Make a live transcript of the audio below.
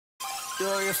Do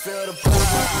you feel the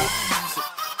vibes?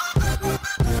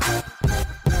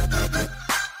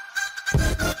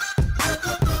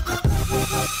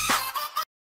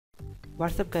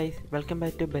 What's up guys, welcome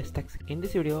back to BestX. In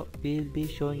this video we will be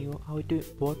showing you how to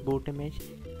import boot image,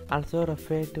 also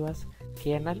referred to as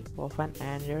kernel of an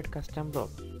Android custom ROM.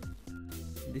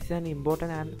 This is an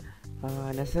important and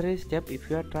necessary step if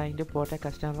you are trying to port a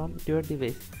custom ROM to your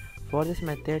device. For this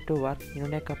method to work, you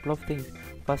need a couple of things.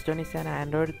 First one is an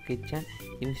Android kitchen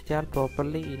installed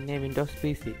properly in a Windows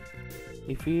PC.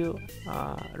 If you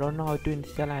don't know how to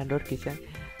install Android kitchen,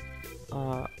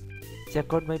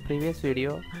 check out my previous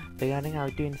video regarding how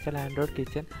to install Android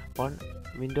kitchen on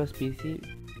Windows PC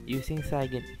using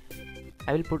Cygwin.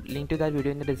 I will put link to that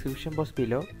video in the description box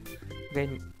below.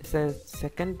 Then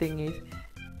second thing is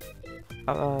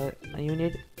you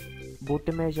need boot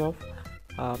image of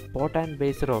port and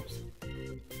base ROMs.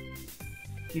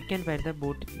 You can find the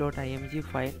boot.img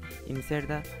file inside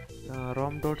the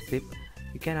rom.zip.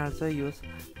 You can also use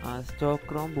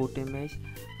stock ROM boot image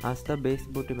as the base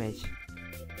boot image.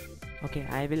 Okay,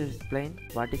 I will explain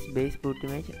what is base boot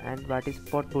image and what is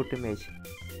port boot image.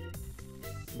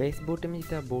 Base boot image is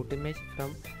the boot image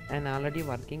from an already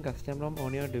working custom ROM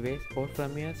on your device or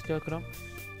from your stock ROM.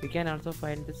 You can also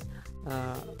find this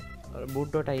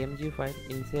boot.img file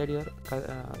inside your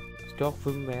stock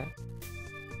firmware.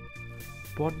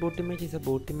 Port boot image is a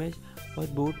boot image or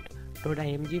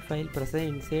boot.img file present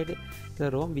inside the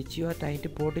ROM which you are trying to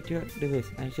port it to your device.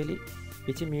 Actually,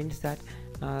 which means that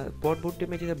port boot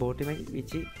image is a boot image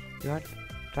which you are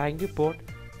trying to port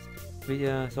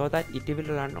so that it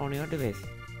will run on your device.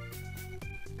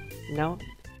 Now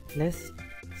let's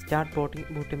start porting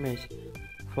boot image.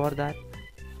 For that,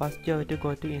 first you have to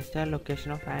go to install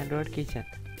location of Android kitchen.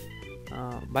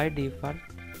 By default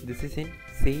this is in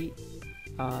C,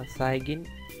 Cygwin,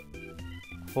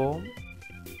 home,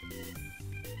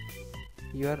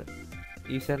 your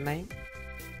username,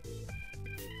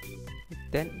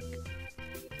 then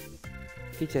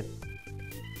kitchen.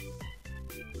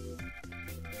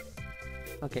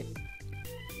 Okay,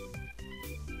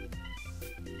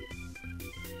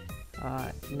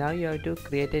 now you have to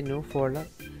create a new folder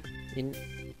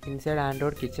inside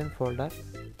Android kitchen folder.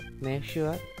 Make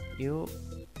sure you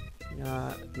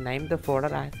name the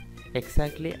folder as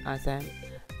exactly as I am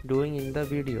doing in the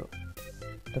video.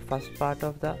 The first part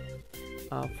of the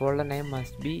folder name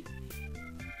must be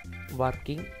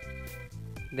working,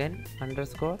 then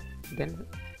underscore, then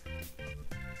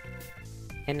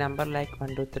a number like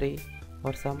 1 2 3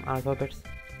 or some alphabets.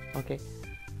 Okay,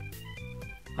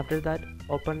 after that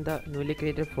open the newly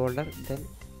created folder, then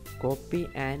copy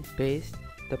and paste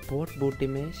the port boot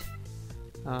image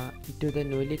into the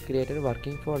newly created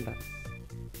working folder.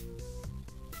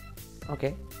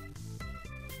 Okay,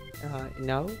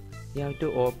 now you have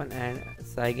to open and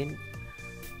Cygwin.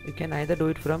 You can either do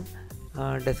it from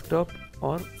desktop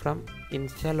or from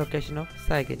install location of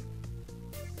Cygwin.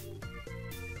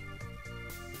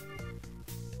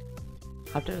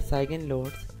 After Cygwin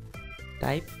loads,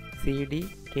 type cd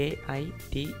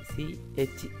kitchen,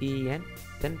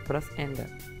 then press enter.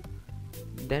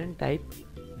 Then type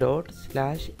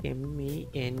 ./menu,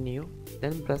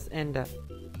 then press enter.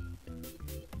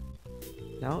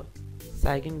 Now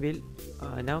Cygwin will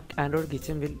now Android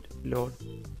kitchen will load.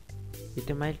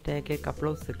 It might take a couple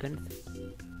of seconds.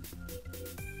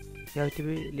 You have to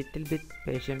be little bit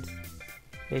patient.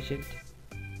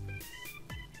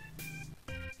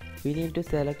 We need to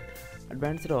select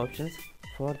advanced options.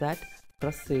 For that,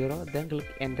 press 0, then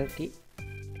click enter key.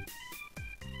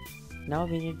 Now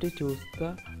we need to choose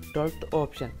the 12th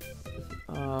option.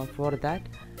 For that,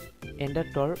 enter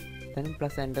 12, then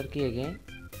press enter key again.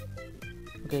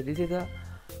 Okay, this is the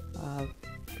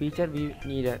feature we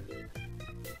needed.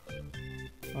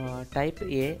 Type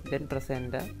A, then press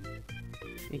enter.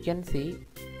 You can see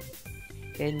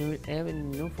a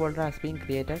new folder has been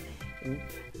created in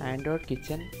Android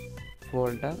kitchen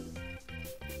folder.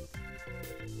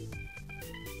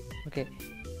 Okay,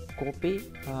 copy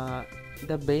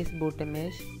the base boot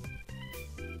image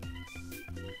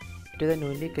to the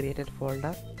newly created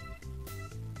folder.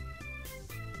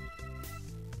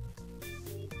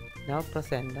 Now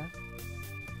press enter.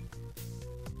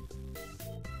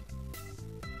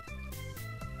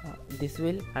 This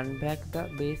will unpack the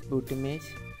base boot image.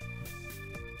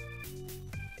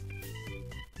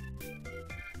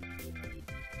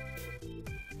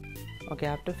 Okay,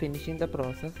 after finishing the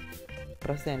process,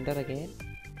 press enter again.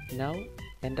 Now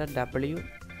enter W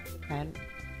and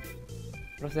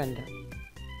press enter.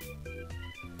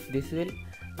 This will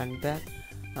unpack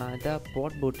the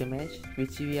port boot image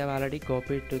which we have already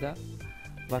copied to the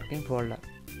working folder.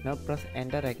 Now press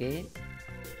enter again.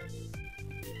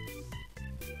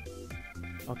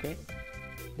 Okay,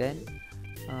 then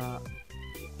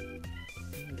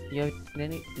you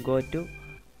then go to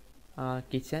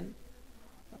kitchen,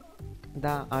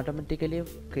 the automatically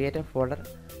create a folder,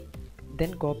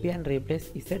 then copy and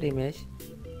replace Z image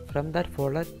from that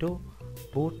folder to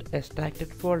boot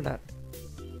extracted folder.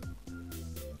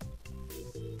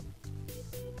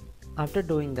 After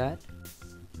doing that,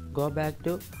 go back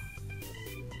to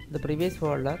the previous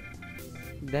folder,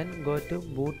 then go to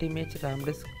boot image RAM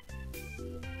disk,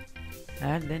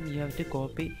 and then you have to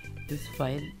copy this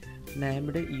file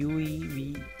named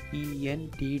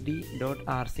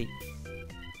ueventd.rc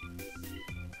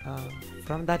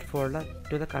from that folder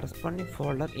to the corresponding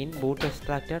folder in boot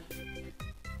extracted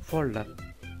folder.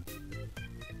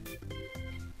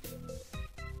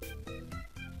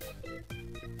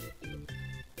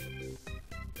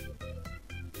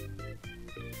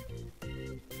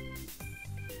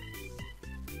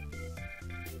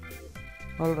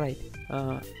 Alright,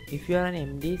 if you are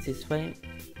an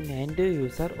mt6592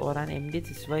 user or an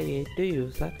mt6582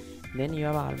 user, then you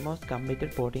have almost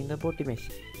completed porting the boot image.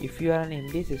 If you are an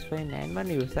mt6591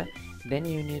 user, then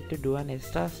you need to do an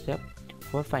extra step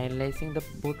for finalizing the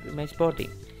boot image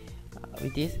porting,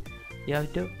 which is you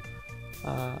have to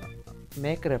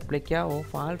make replica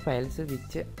of all files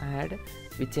which have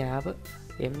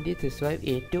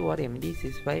mt6582 or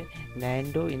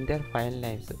mt6592 in their file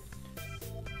names.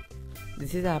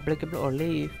 This is applicable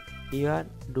only if you are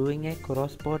doing a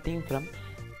cross porting from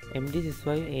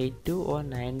mt6582 or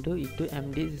 92 to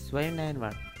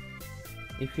mt6591.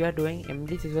 If you are doing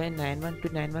mt6591 to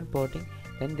 91 porting,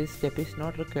 then this step is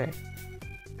not required.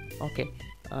 Okay,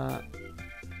 I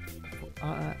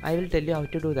will tell you how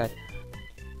to do that.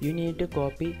 You need to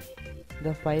copy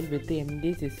the file with the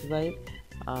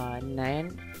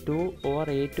mt6592 or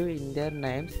 82 in their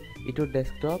names into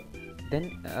desktop,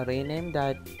 then rename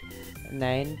that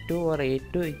 92 or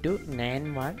 82 into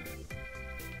 91.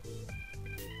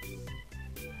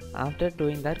 After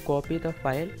doing that, copy the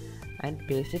file and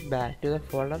paste it back to the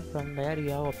folder from where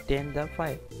you have obtained the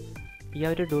file. You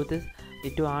have to do this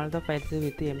to all the files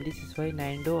with the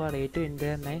mt6592 or 82 in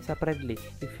their name separately.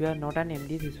 If you are not an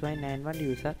mt6591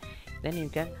 user, then you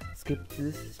can skip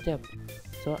this step.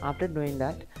 So after doing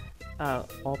that,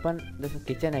 open the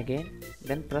kitchen again,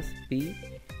 then press P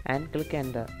and click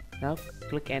enter. Now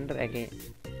click enter again.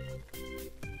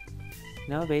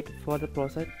 Now wait for the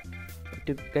process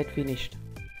to get finished.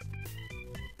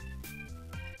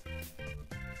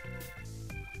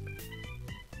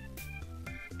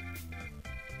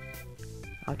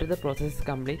 After the process is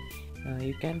complete,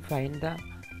 you can find the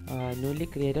newly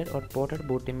created or ported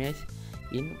boot image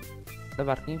in the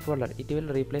working folder. It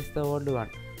will replace the old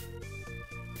one.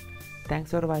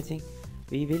 Thanks for watching.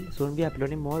 We will soon be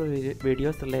uploading more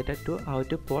videos related to how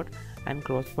to port and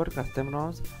cross-port custom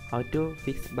ROMs, how to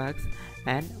fix bugs,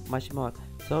 and much more.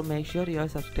 So make sure you are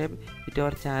subscribed to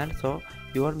our channel so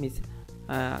you won't miss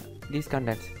these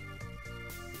contents.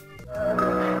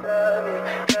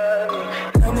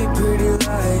 Tell me pretty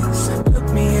lies, look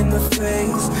me in the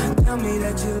face, tell me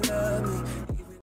that you love